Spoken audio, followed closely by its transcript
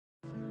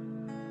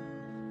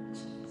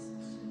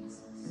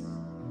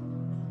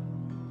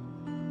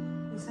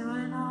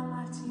surrendering our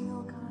life to you,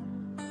 oh God.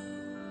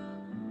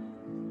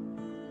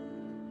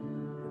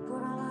 We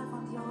put our life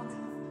on the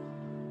altar.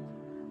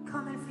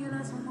 Come and feel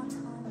us one more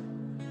time.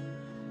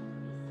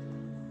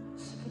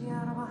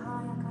 Shikiriara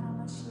Bahaya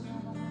Karaba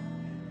Shiriara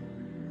Bahaya.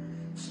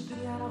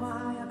 Shikiriara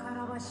Bahaya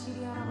Karaba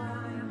Shiriara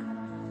Bahaya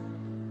Karaba.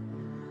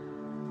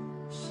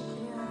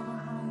 Shikiriara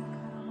Bahaya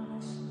Karaba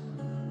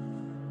Shiriara.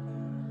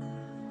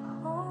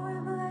 Oh, we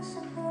bless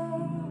your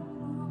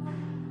name, Lord.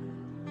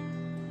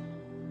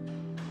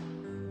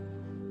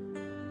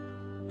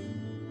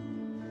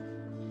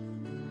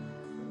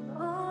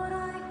 Lord,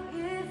 I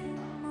give you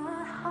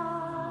my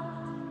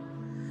heart.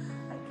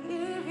 I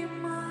give you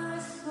my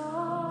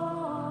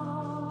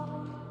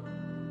soul.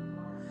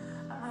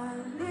 I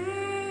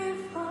live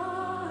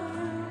for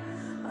you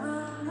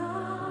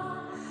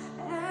alone.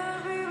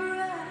 Every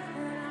breath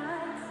that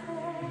I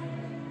take,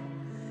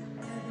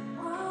 every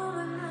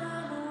moment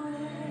I'm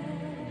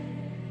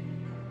awake.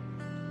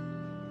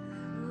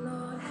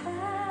 Lord,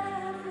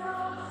 have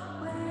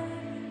your way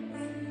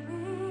in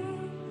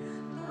me.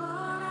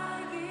 Lord,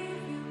 I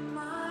give you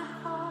my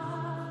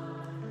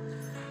heart.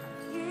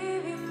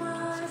 Give you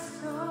my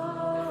soul.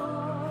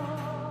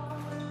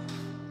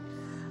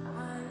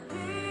 I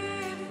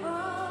live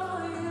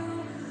for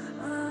you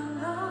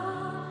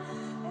alone.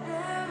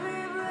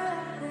 Every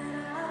breath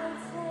that I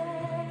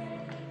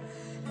take,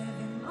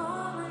 every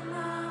moment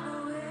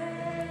I'm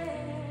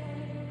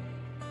awake.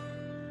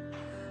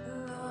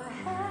 Lord,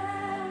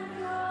 have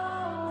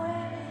your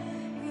way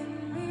in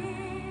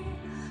me.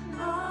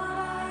 Lord,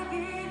 I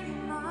give you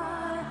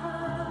my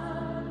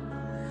heart.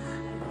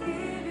 I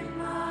give you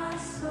my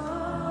soul.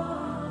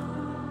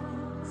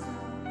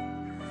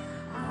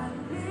 I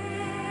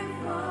live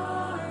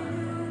for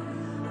you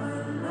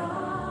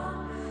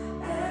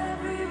alone.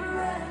 Every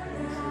breath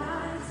that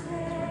I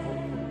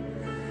take,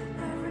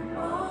 every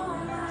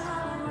moment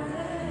I'm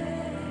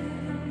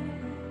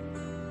awake.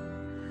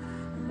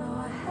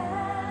 Lord,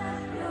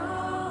 have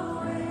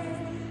your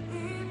way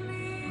in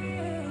me.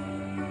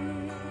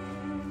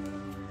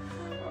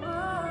 Oh,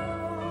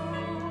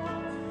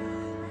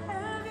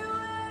 have your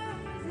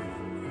ways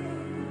in me.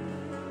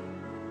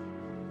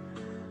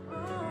 Oh,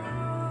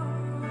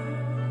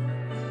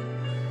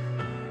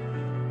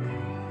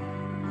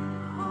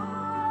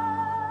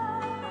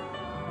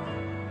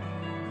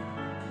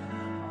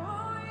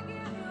 we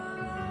give you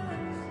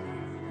love,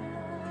 Jesus.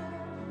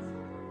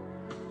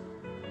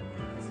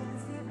 So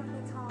let's sing from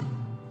the top.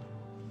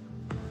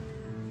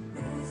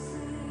 This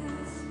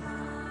is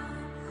my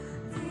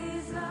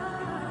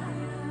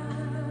desire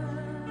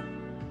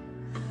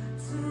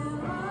to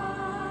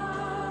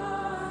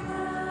honor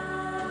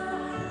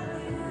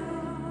you,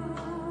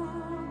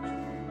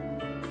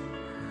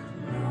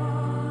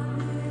 Lord,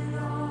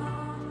 with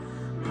all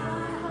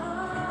my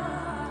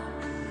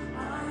heart. I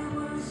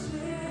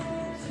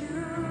worship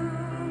you.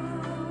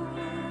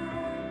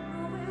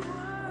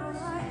 All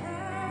I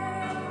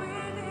have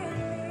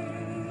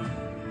within me,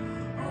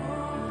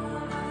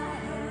 all I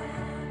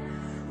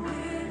have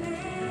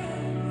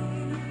within me,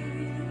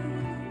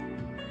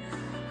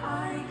 I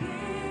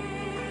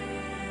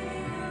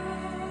give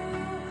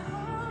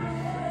you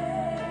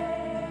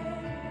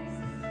praise.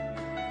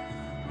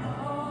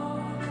 All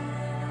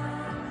that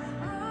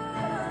I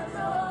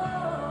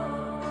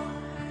adore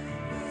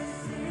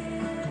is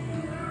in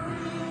you.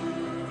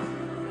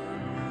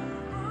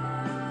 I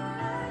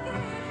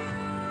give you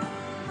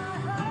my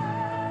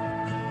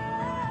heart.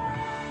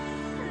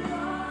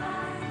 Lord, I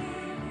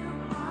give you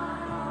my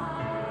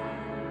heart.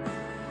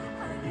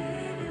 I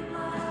give you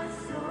my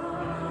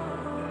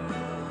soul.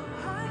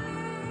 I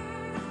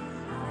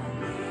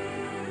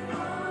live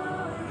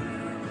for you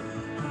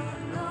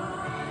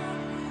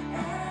alone.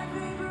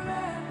 Every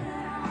breath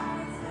that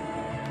I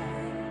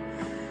take,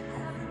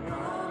 every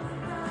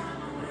moment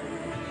I'm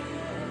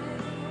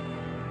awake.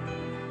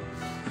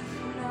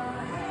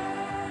 Lord,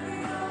 have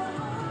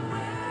your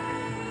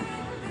way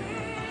in me.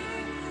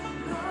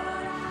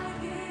 Lord, I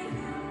give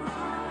you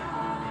my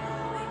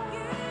heart. I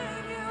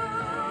give you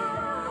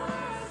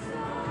my soul.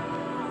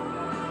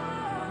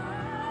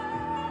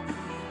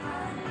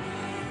 I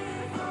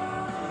live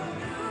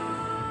for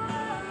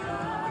you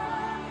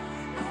alone.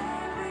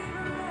 Every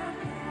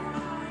breath that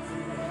I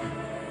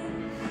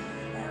take,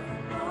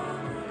 every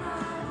moment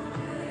I'm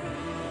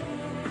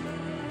awake.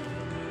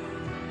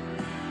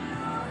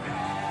 Lord,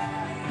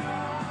 have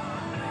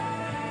your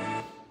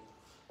way.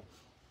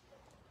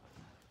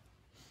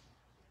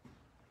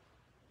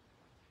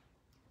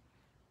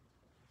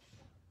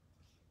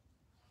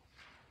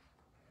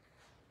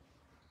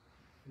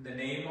 In the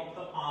name of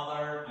the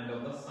Father, and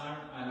of the Son,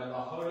 and of the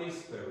Holy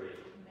Spirit.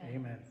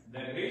 Amen. The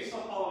grace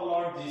of our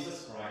Lord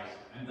Jesus Christ,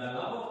 and the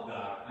love of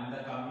God, and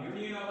the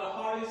communion of the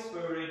Holy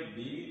Spirit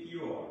be with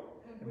you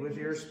all. And with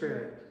your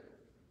spirit.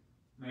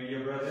 My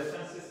dear brothers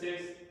and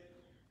sisters,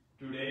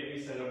 today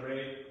we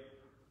celebrate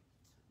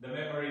the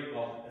memory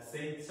of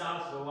Saint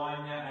Charles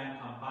Borromeo and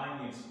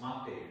companions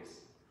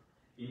martyrs.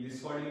 In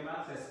this Holy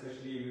Mass,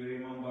 especially we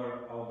remember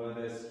our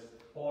brothers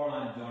Paul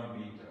and John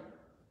Peter.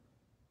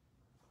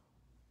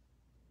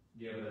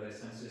 Dear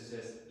brothers and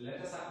sisters,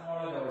 let us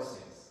acknowledge our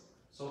sins.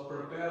 So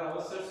prepare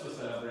ourselves to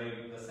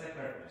celebrate the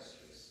sacred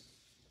mysteries.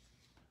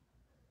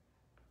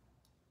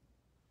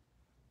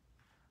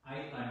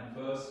 I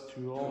confess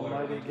To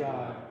Almighty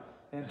God,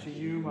 and to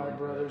you, my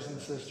brothers and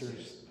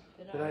sisters,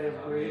 that I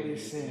have greatly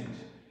sinned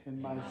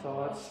in my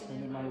thoughts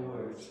and in my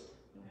words,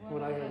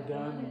 what I have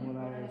done and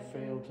what I have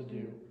failed to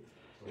do,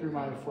 through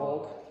my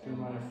fault, through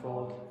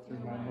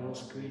my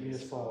most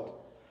grievous fault.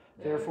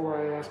 Therefore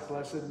I ask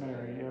Blessed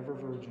Mary, ever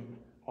Virgin,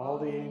 all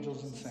the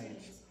angels and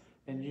saints,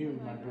 and you,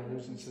 my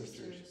brothers and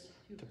sisters,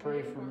 to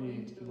pray for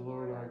me to the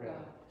Lord our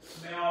God.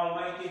 May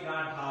Almighty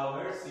God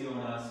have mercy on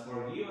us,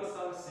 forgive us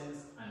our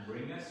sins, and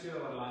bring us to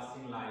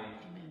everlasting life.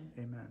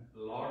 Amen.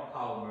 Lord,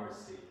 have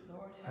mercy.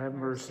 Have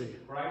mercy.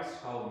 Christ,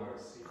 have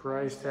mercy.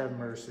 Christ, have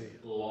mercy.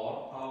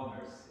 Lord, have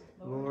mercy.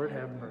 Lord,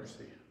 have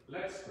mercy.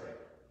 Let's pray.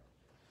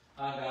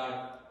 Our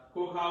God,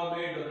 who have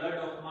made the blood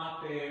of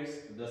martyrs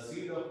the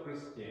seed of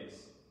Christians,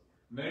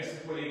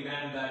 mercifully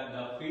grant that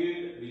the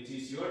field which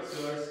is your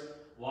church,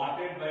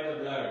 watered by the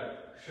blood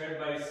shed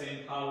by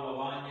Saint Paul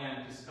Lavagna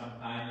and his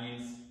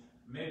companions,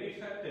 may be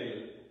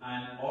fertile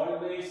and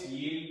always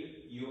yield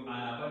you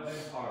an abundant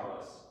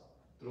harvest.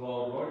 Through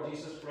our Lord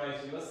Jesus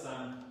Christ, your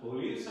Son, who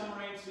lives and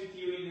reigns with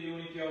you in the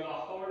unity of the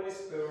Holy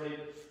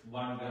Spirit,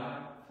 one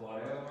God,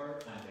 forever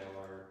and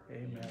ever.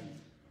 Amen.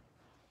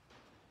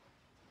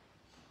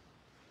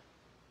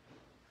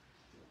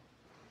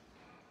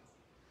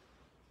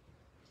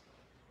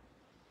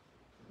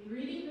 A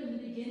reading from the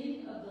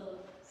beginning of the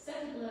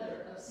second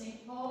letter of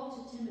St.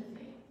 Paul to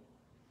Timothy.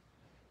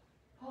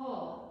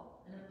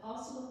 Paul, an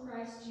apostle of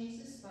Christ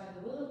Jesus by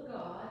the will of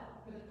God,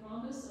 for the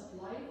promise of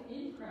life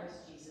in Christ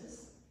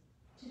Jesus,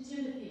 to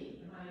Timothy,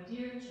 my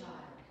dear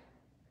child.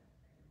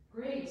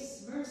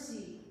 Grace,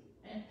 mercy,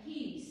 and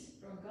peace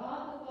from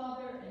God the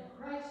Father and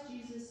Christ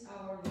Jesus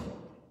our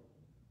Lord.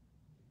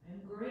 I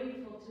am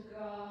grateful to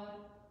God,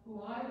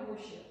 who I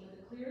worship with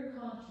a clear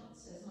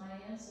conscience as my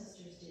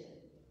ancestors did,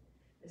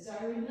 as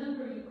I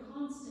remember you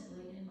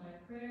constantly in my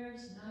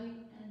prayers night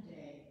and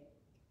day.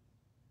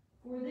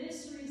 For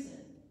this reason,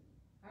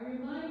 I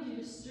remind you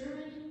to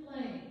stir into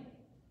flame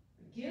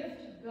the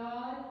gift of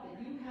God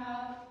that you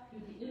have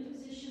through the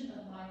imposition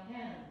of my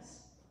hands.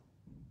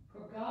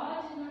 For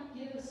God did not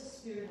give us a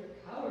spirit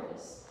of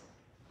cowardice,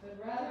 but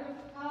rather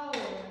of power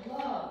and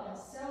love and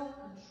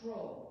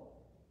self-control.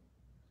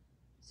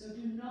 So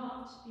do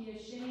not be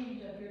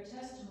ashamed of your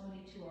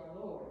testimony to our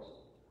Lord,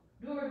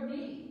 nor of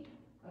me,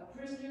 a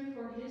prisoner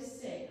for his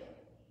sake,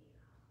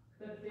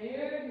 but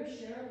bear your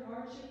share of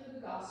hardship for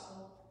the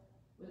gospel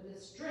with the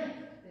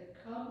strength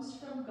that comes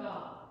from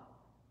God.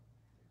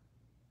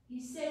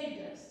 He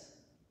saved us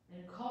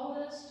and called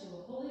us to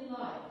a holy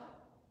life,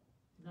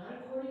 not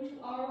according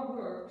to our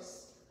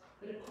works,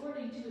 but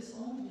according to his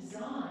own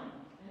design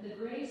and the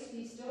grace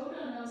bestowed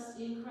on us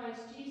in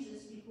Christ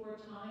Jesus before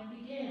time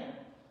began,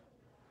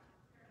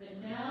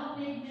 but now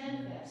made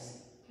manifest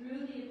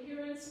through the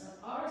appearance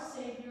of our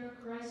Savior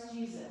Christ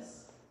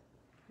Jesus,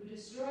 who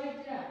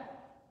destroyed death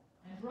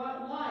and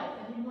brought life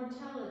and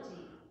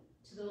immortality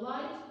to the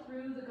light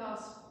through the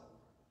gospel,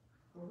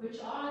 for which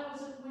I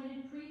was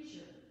appointed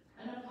preacher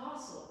and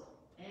apostle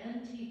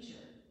and teacher.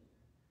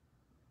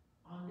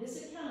 On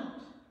this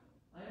account,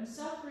 I am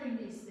suffering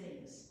these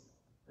things,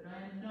 but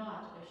I am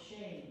not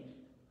ashamed,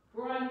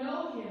 for I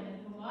know him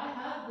in whom I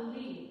have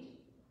believed,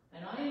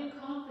 and I am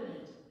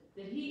confident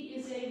that he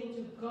is able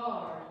to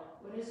guard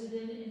what has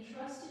been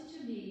entrusted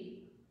to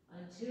me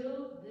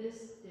until this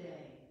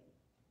day.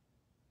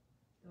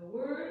 The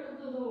word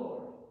of the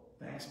Lord.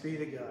 Thanks be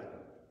to God.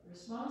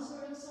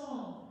 Responsorial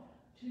Psalm.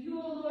 To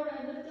you, O Lord,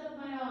 I lift up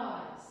my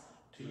eyes.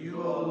 To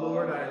you, O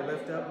Lord, I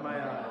lift up my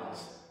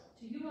eyes.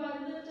 To you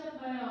I lift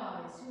up my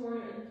eyes, who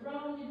are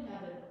enthroned in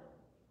heaven.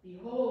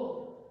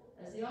 Behold,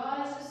 as the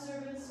eyes of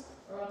servants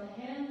are on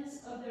the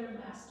hands of their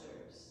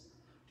masters.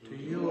 To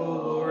you, O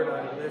Lord,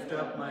 I lift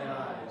up my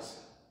eyes.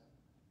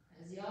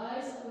 As the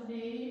eyes of a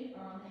maid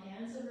are on the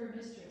hands of her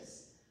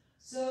mistress,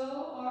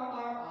 so are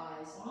our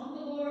eyes on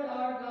the Lord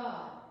our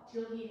God,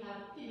 till he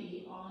have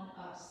pity on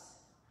us.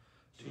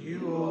 To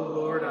you, O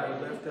Lord, I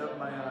lift up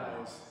my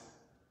eyes.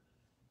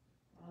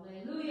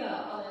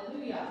 Alleluia,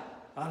 alleluia.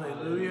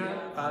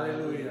 Alleluia,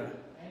 alleluia.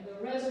 And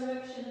the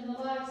resurrection and the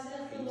life,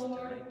 says the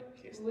Lord,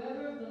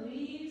 whoever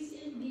believes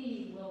in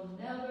me will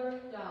never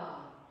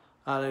die.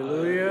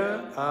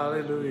 Alleluia,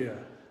 alleluia.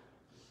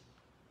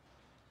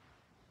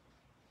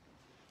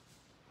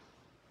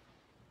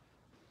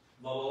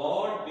 The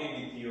Lord be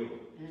with you.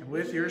 And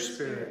with your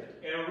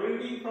spirit. A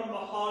reading from the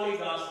Holy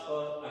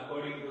Gospel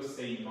according to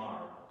St.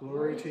 Mark.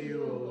 Glory to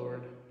you, O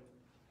Lord.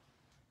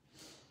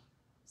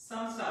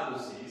 Some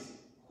Sadducees,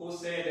 who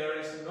say there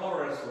is no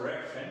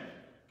resurrection,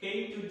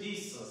 came to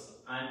Jesus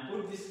and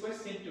put this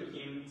question to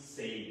him,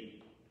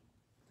 saying,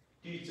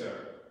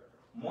 Teacher,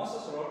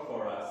 Moses wrote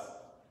for us,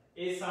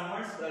 if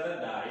someone's brother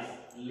dies,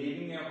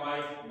 leaving a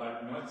wife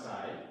but no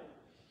child,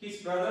 his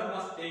brother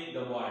must take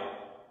the wife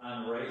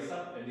and raise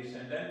up a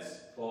descendants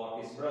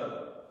for his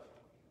brother.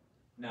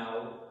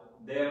 Now,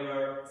 there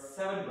were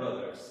 7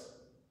 brothers.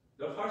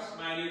 The first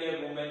married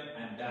a woman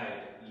and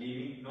died,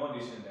 leaving no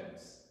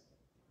descendants.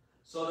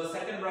 So the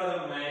second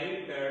brother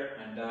married her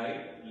and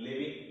died,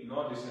 leaving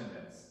no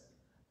descendants.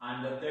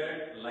 And the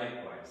third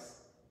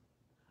likewise.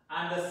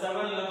 And the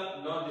seven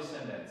left no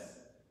descendants.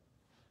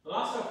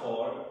 Last of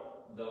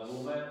all, the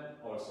woman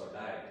also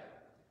died.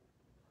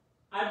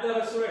 At the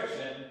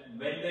resurrection,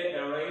 when they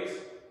arise,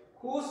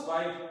 whose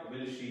wife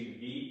will she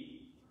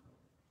be?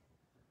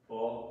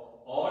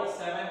 For all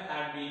seven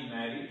had been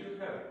married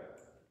to her.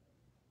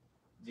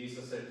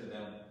 Jesus said to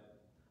them,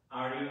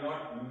 Are you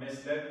not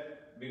misled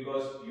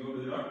because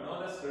you do not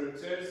know the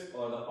scriptures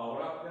or the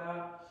power of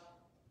God?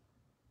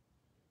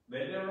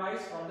 When they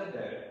rise from the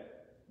dead,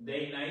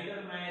 they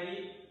neither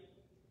marry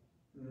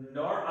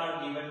nor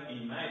are given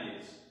in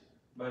marriage,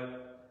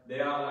 but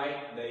they are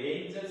like the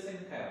angels in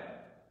heaven.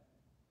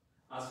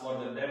 As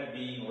for the dead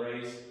being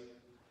raised,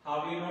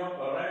 have you not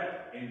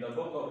read in the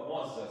book of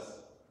Moses,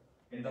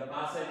 in the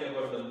passage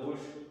about the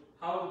bush,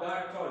 how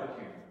God told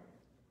him,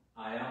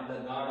 I am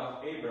the God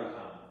of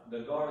Abraham, the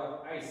God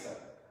of Isaac,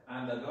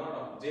 and the God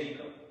of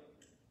Jacob.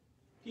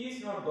 He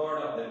is not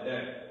God of the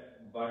dead,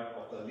 but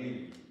of the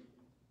living.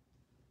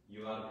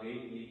 You are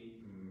greatly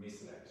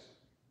misled.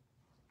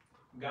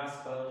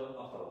 Gospel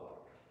of the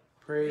Lord.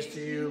 Praise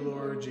to you,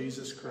 Lord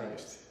Jesus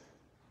Christ.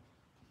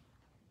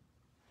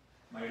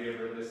 My dear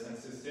brothers and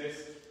sisters,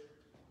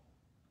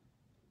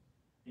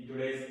 in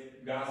today's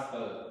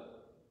Gospel,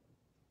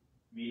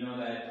 we know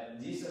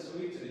that Jesus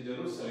reached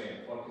Jerusalem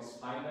for his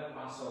final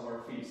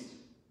Passover feast.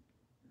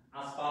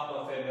 As part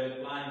of a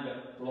well-planned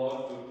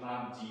plot to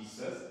trap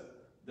Jesus,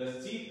 the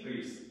chief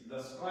priests,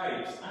 the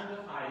scribes, and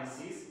the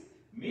Pharisees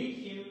meet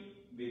him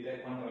with a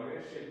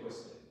controversial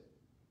question.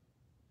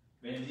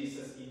 When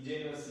Jesus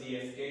ingenuously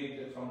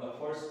escaped from the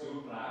first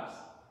two traps,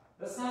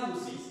 the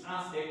Sadducees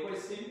asked a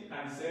question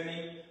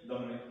concerning the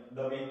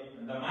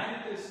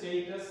marital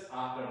status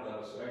after the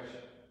resurrection.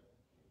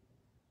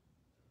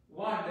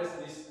 What does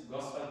this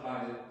gospel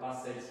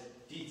passage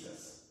teach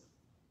us?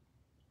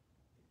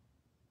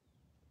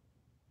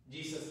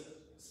 Jesus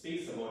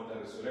speaks about the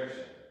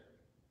resurrection.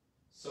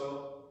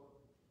 So,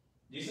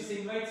 Jesus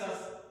invites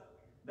us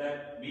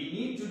that we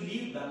need to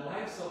live the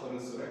lives of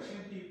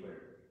resurrection people.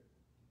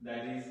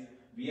 That is,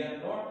 we are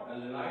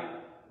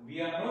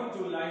not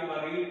to lie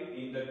buried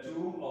in the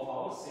tomb of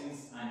our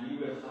sins and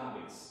evil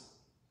habits.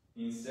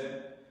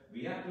 Instead,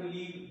 we have to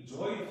live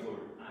joyful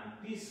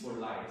and peaceful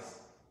lives,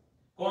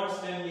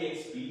 constantly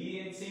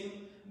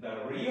experiencing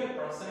the real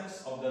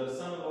presence of the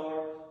risen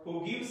Lord,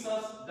 who gives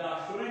us the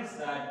assurance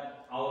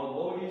that our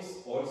bodies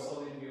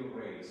also will be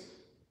raised.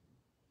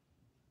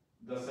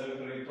 The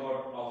celebratory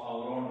thought of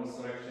our own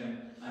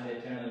resurrection and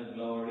eternal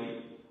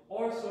glory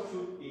also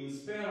should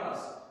inspire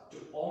us to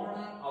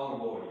honor our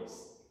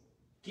bodies,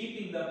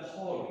 keeping them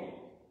holy,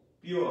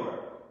 pure,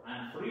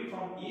 and free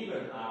from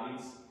evil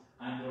habits,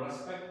 and to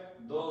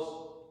respect those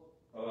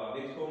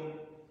with whom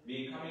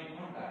we come in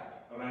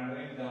contact,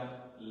 rendering them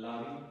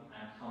loving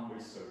and humble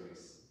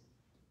service.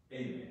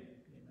 Amen.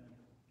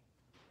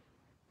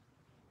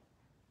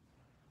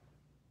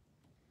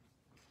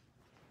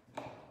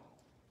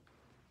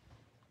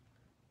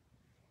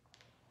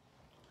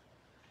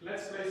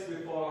 Let's place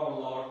before our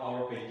Lord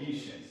our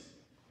petitions.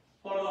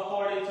 For the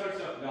Holy Church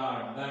of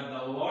God, that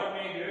the Lord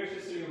may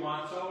graciously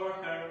watch over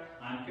her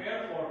and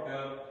care for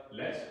her,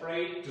 let's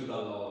pray to the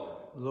Lord.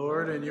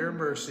 Lord, in your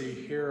mercy,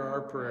 hear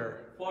our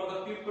prayer. For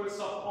the peoples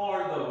of all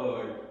the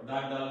world,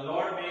 that the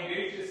Lord may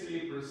graciously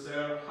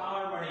preserve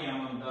harmony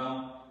among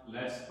them,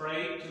 let's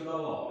pray to the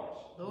Lord.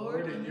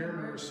 Lord, in your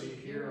mercy,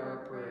 hear our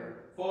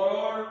prayer. For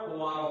all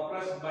who are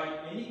oppressed by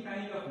any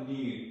kind of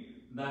need,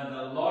 that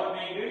the Lord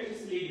may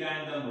graciously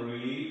grant them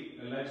relief,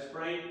 let's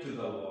pray to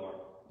the Lord.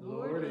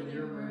 Lord, in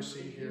your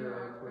mercy, hear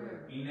our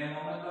prayer. In a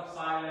moment of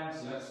silence,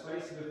 let's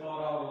place before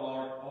our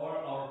Lord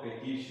all our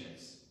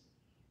petitions.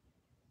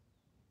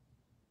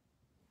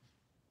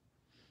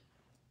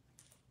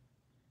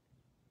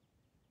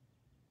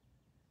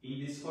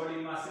 In this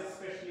Holy Mass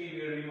especially,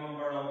 we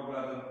remember our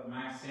brother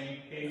Maxine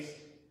case.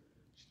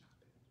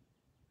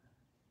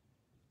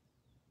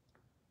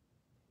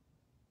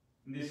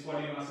 In this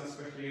Holy Mass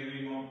especially,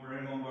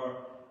 remember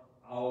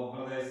our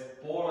brothers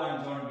Paul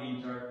and John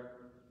Winter.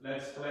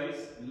 Let's pray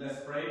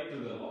to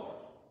the Lord.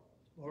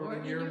 Lord,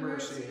 in your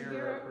mercy,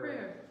 hear our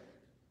prayer.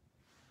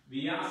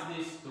 We ask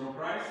this through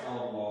Christ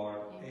our Lord.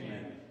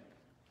 Amen.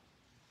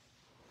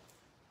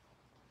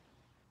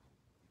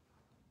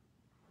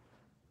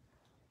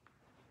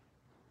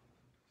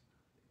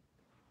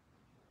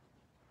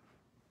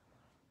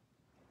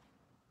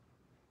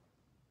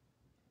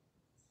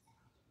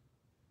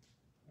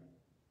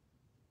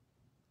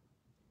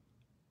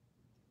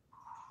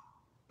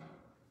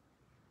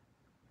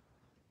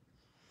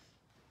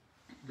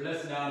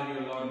 Blessed are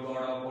you, Lord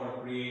God of our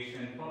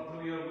creation, for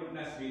through your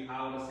goodness we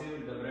have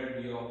received the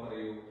bread we offer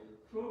you,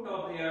 fruit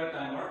of the earth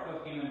and work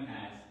of human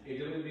hands. It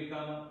will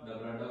become the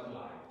bread of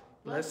life.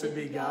 Blessed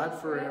be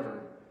God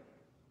forever.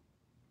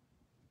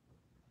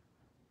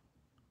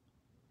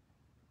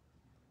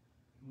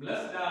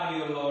 Blessed are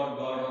you, Lord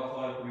God of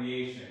our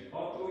creation,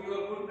 for through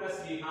your goodness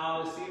we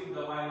have received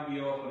the wine we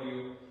offer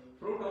you,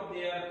 fruit of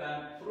the earth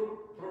and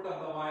fruit of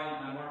the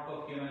vine and work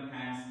of human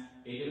hands.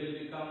 It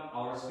will become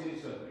our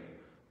spiritual drink.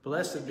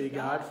 Blessed be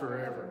God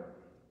forever.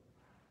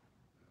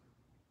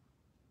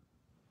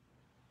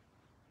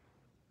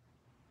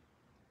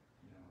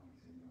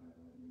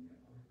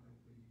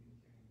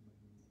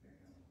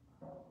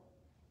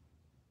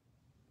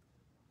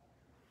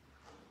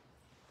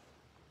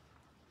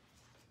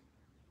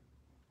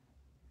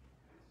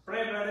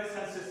 Pray, brothers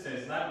and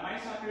sisters, that my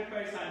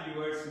sacrifice and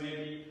yours may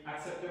be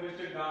acceptable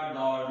to God, the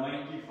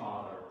Almighty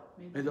Father.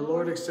 May the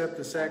Lord accept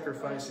the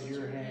sacrifice of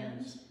your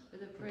hands, for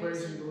the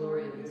praise and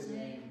glory of his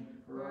name,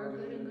 for our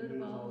good and good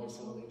of all his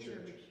holy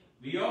church.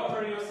 We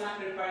offer you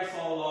sacrifice,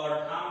 O Lord,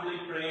 humbly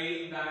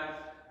praying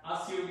that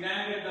as you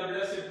granted the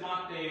blessed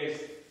martyrs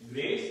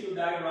grace to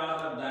die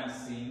rather than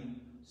sin,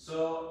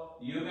 so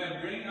you may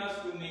bring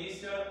us to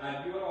minister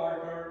at your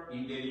altar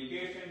in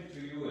dedication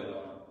to you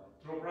alone.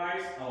 Through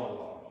Christ our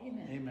Lord.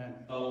 Amen. Amen.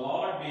 The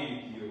Lord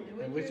be with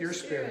you. And with your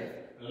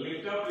spirit,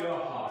 Lift up your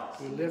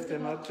hearts. we lift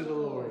them up to the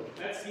Lord.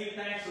 Let's give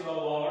thanks to the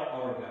Lord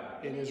our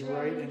God. It is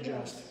right and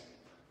just.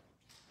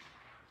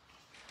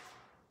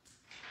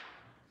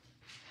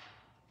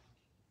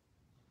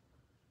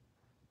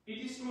 It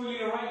is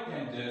truly right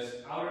and just,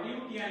 our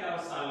duty and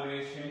our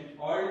salvation,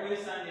 always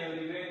and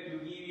everywhere to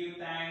give you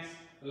thanks,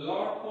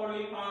 Lord,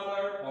 Holy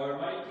Father,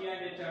 Almighty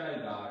and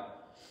Eternal God,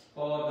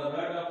 for the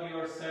blood of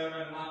your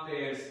servant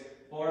martyrs,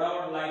 poured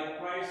out like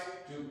Christ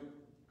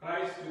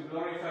to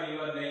glorify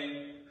your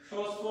name,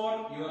 shows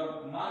forth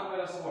your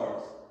marvelous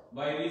works,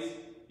 by which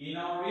in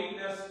our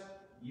weakness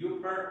you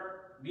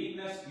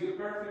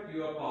perfect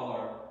your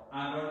power,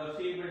 and on the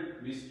feeble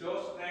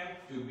bestow strength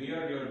to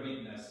bear your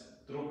witness,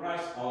 through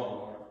Christ our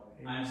Lord.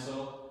 And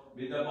so,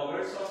 with the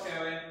powers of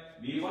heaven,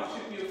 we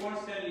worship you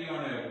constantly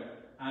on earth,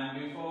 and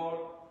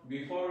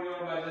before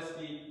your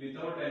majesty,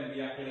 without end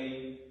we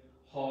acclaim,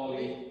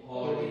 Holy,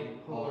 holy,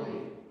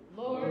 holy.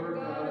 Lord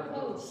God of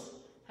hosts,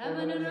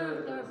 heaven and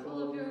earth are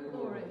full of your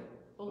glory.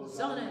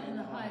 Hosanna in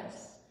the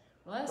highest.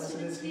 Blessed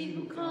is he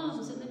who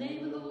comes in the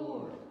name of the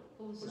Lord.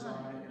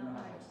 Hosanna in the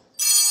highest.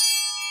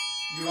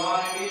 You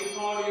are indeed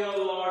holy, O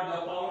Lord, the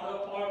fount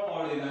of all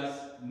holiness.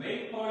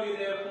 Make holy,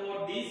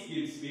 therefore, these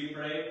gifts, we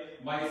pray,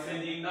 by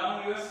sending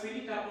down your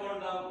Spirit upon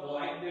them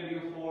like the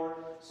dew,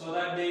 so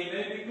that they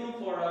may become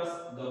for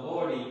us the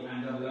body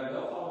and the blood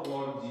of our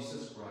Lord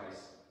Jesus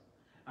Christ.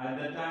 At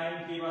the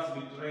time he was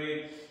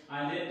betrayed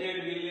and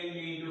entered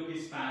willingly into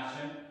his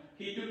passion,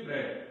 he took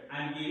bread,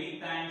 and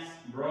giving thanks,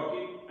 broke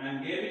it,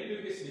 and gave it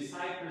to his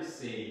disciples,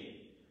 saying,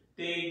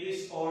 Take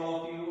this,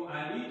 all of you,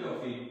 and eat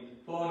of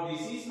it, for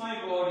this is my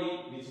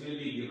body, which will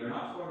be given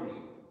up for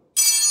you.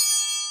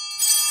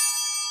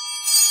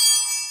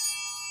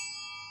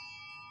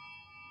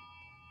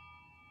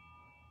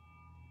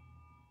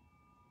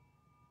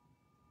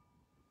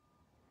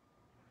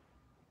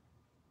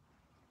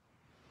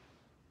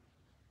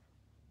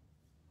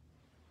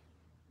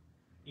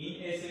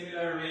 In a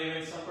similar way,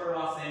 when supper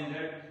was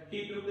ended,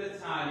 he took the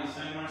chalice,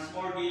 and once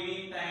more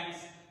giving thanks,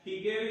 he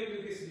gave it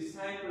to his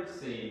disciples,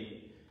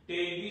 saying,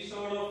 Take this,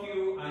 all of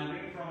you, and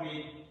drink from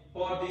it,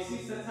 for this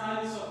is the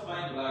chalice of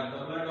my blood,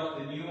 the blood of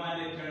the new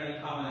and eternal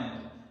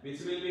covenant, which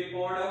will be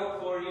poured out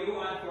for you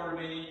and for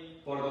many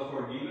for the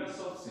forgiveness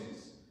of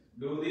sins.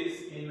 Do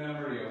this in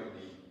memory of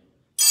me.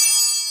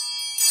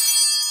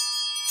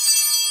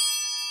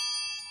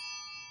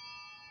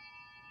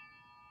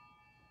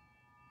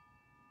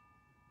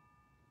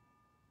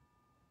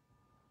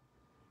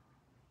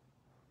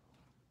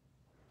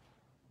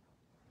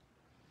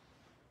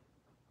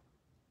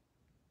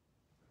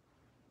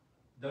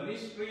 The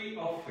mystery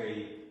of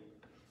faith.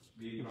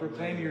 We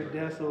proclaim your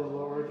death, O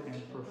Lord,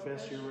 and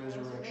profess your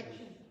resurrection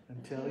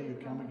until you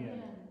come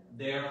again.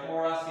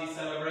 Therefore, as we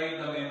celebrate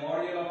the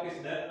memorial of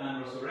his death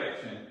and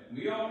resurrection,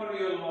 we offer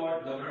you,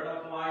 Lord, the bread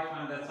of life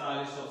and the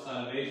chalice of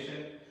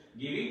salvation,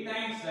 giving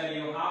thanks that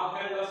you have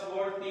held us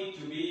worthy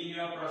to be in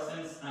your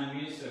presence and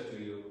minister to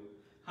you.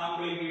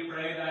 Humbly we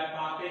pray that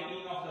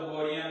partaking of the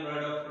body and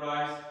blood of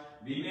Christ,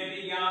 we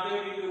may be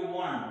gathered into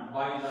one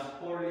by the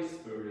Holy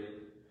Spirit.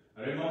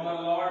 Remember,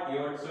 Lord,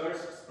 your church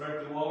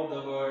spread throughout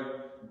the world,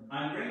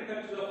 and bring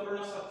her to the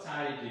fullness of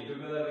charity,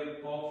 together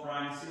with Pope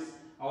Francis,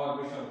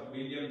 our Bishop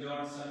William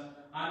Johnson,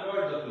 and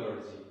all the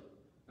clergy.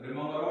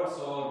 Remember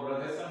also our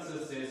brothers and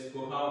sisters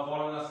who have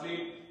fallen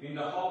asleep in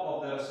the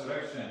hope of the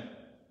resurrection,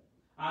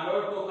 and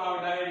all who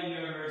have died in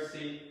your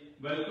mercy.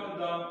 Welcome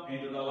them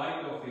into the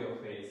light of your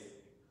face.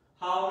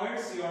 Have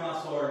mercy on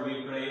us all,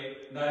 we pray,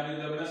 that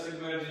with the Blessed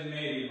Virgin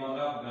Mary,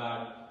 Mother of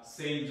God,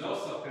 Saint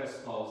Joseph, her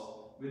spouse,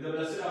 with the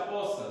blessed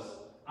apostles,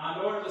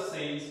 and all the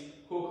saints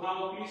who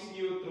have pleased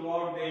you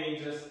throughout the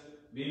ages,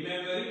 we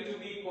may merit to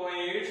be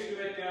co-heirs to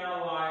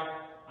eternal life,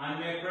 and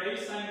may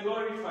praise and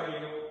glorify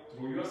you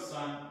through your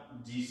Son,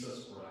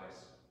 Jesus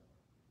Christ.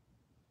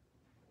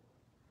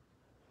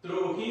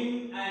 Through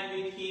him,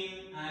 and with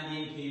him, and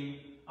in him,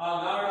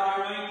 our God,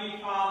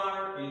 Almighty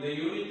Father, in the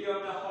unity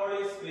of the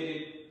Holy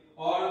Spirit,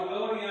 all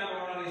glory and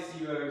honor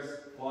is yours,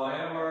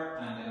 forever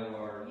and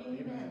ever.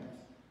 Amen.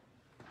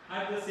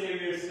 At at the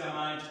Savior's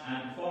command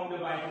and formed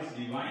by his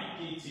divine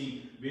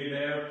teaching, we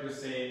dare to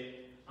say,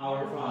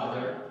 Our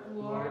Father,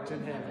 who art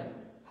in heaven,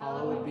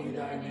 hallowed be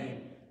thy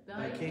name.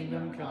 Thy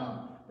kingdom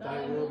come,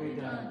 thy will be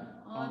done,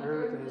 on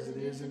earth as it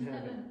is in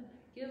heaven.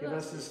 Give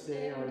us this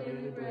day our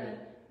daily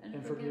bread,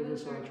 and forgive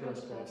us our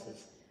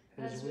trespasses,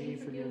 as we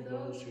forgive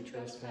those who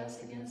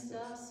trespass against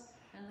us.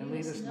 And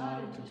lead us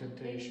not into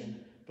temptation,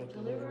 but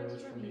deliver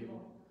us from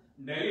evil.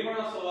 Deliver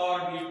us, O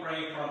Lord, we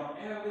pray, from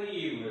every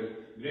evil.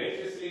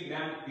 Graciously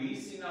grant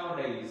peace in our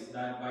days,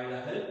 that by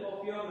the help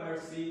of your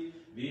mercy,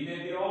 we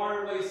may be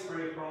always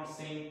free from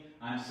sin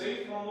and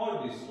safe from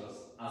all distress,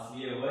 as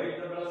we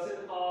await the blessed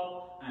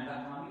hope and the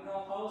coming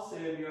of our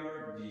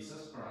Savior,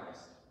 Jesus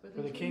Christ.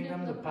 For the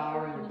kingdom, the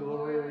power, and the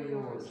glory are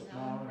yours,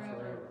 now and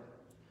forever.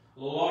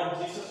 Lord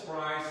Jesus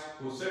Christ,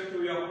 who said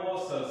to your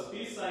apostles,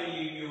 Peace I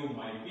leave you,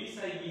 my peace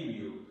I give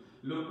you,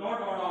 look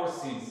not on our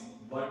sins,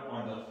 but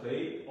on the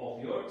faith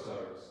of your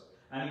church,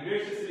 and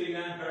graciously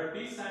grant her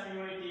peace and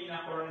unity in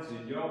accordance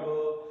with your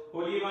will,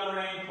 who live and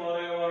reign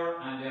forever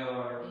and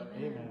ever.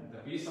 Amen. The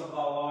peace of the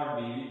Lord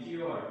be with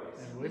you always.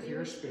 And with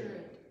your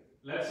spirit.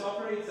 Let's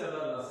offer each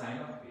other the sign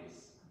of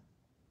peace.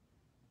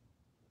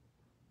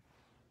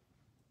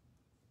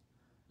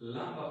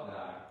 Lamb of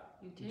God,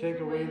 You take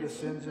away the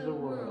sins of the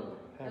world,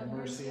 have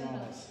mercy on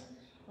us.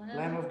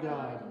 Lamb of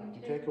God,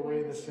 you take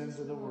away the sins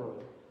of the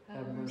world,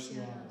 have mercy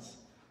on us.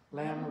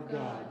 Lamb of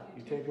God,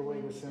 you take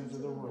away the sins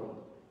of the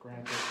world,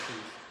 grant us peace.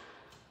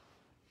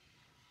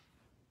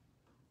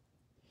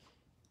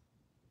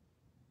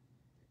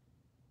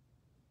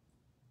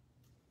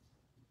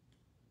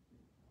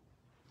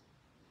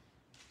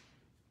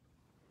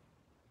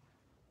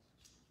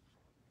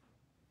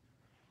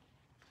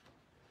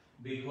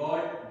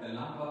 behold the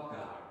Lamb of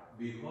God.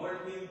 Behold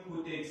him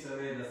who takes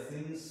away the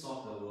sins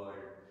of the world.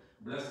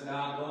 Blessed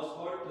are those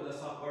called to the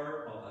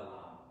supper of the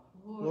Lamb.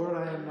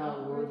 Lord, I am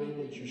not worthy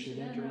that you should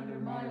enter under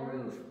my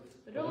roof,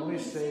 but only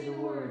say the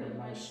word, and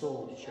my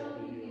soul shall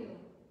be healed.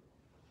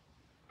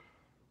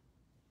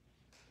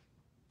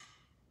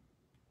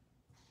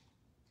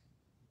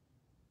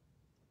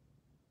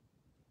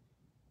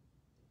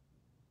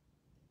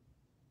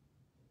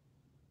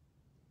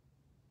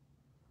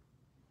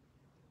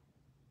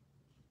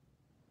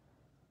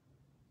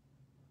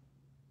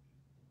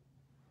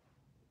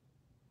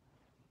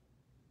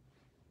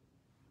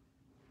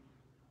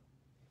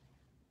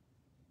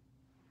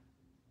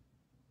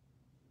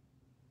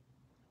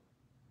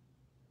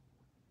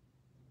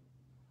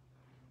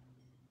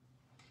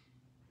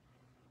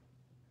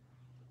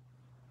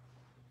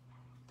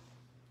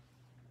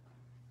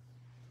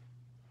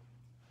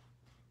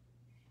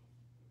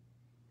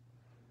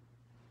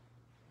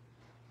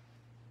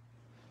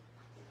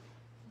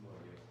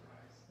 Body of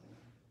Christ.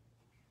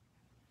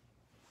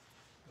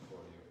 The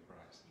body of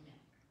Christ.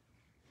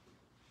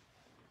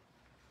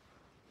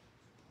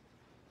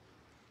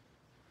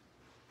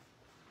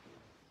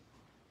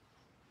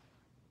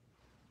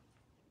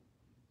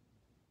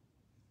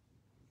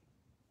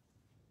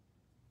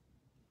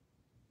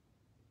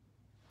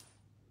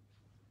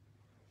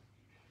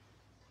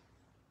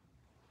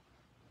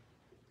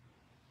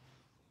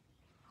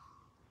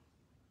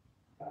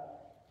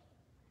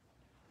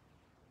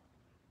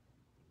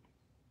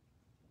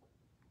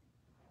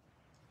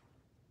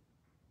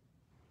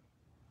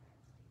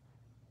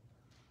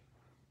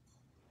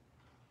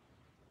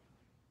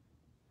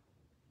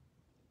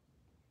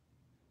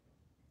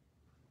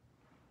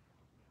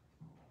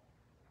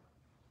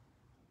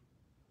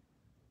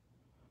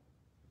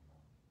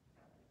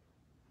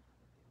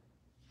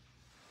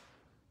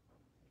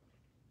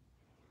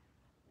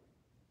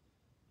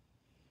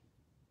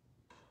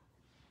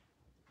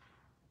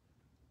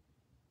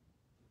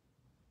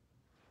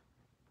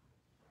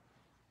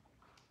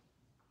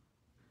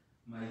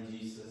 My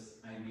Jesus,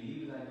 I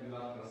believe that you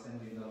are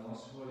present in the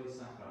most holy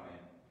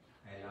sacrament.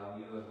 I love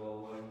you above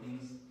all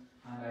things,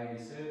 and I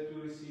desire to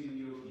receive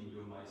you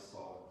into my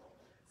soul.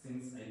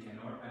 Since I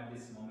cannot at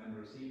this moment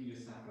receive you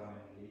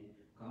sacramentally,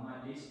 come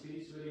at least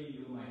spiritually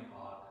into my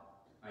heart.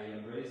 I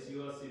embrace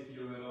you as if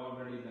you were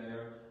already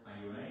there,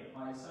 and unite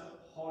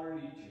myself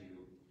wholly to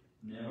you.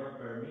 Never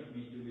permit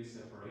me to be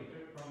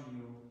separated from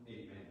you.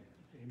 Amen.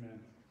 Amen.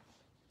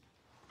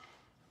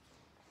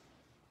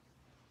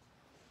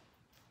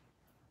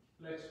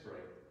 Let's pray.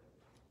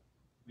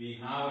 We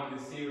have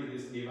received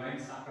this divine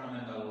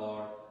sacrament, O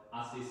Lord,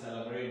 as we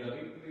celebrate the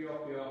victory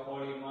of your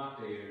holy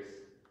martyrs,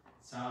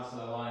 Charles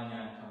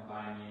Lavagna and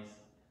companions.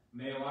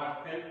 May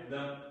God help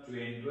them to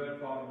endure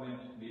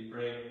torment, we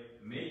pray.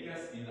 Make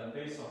us in the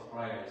face of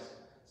trials,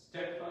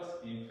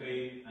 steadfast in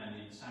faith and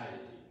in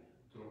charity,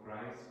 through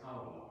Christ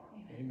our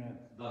Lord. Amen.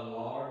 The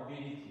Lord be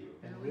with you.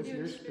 And with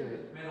your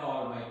spirit. May the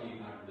Almighty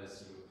God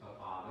bless you, the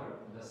Father,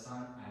 the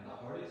Son, and the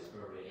Holy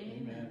Spirit.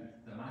 Amen.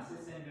 The Mass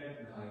is ended.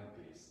 Go in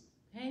peace.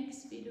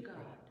 Thanks be to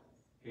God.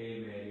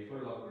 Hail Mary,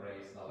 full of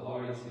grace, the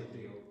Lord is with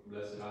you.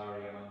 Blessed are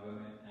you among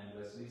women, and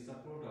blessed is the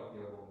fruit of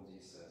your womb,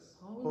 Jesus.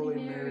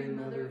 Holy Mary,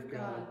 Mother of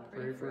God,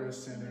 pray for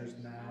us sinners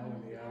now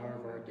and the hour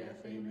of our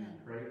death. Amen.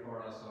 Pray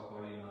for us, O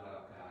Holy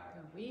Mother of God.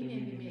 And we may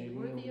be made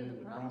worthy of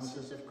the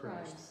promises of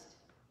Christ.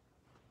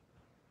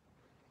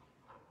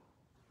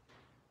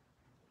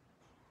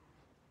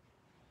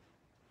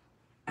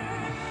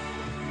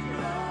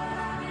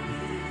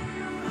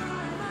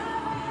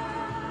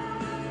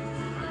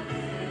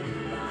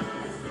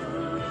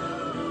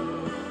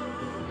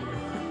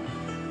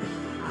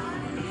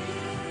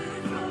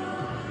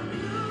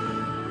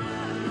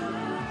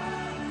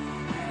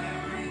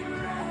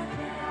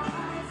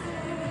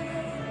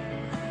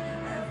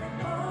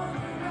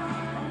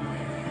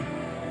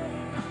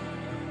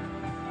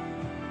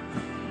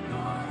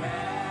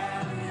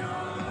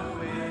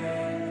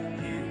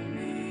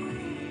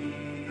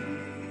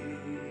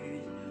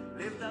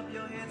 Lift up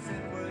your heads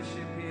and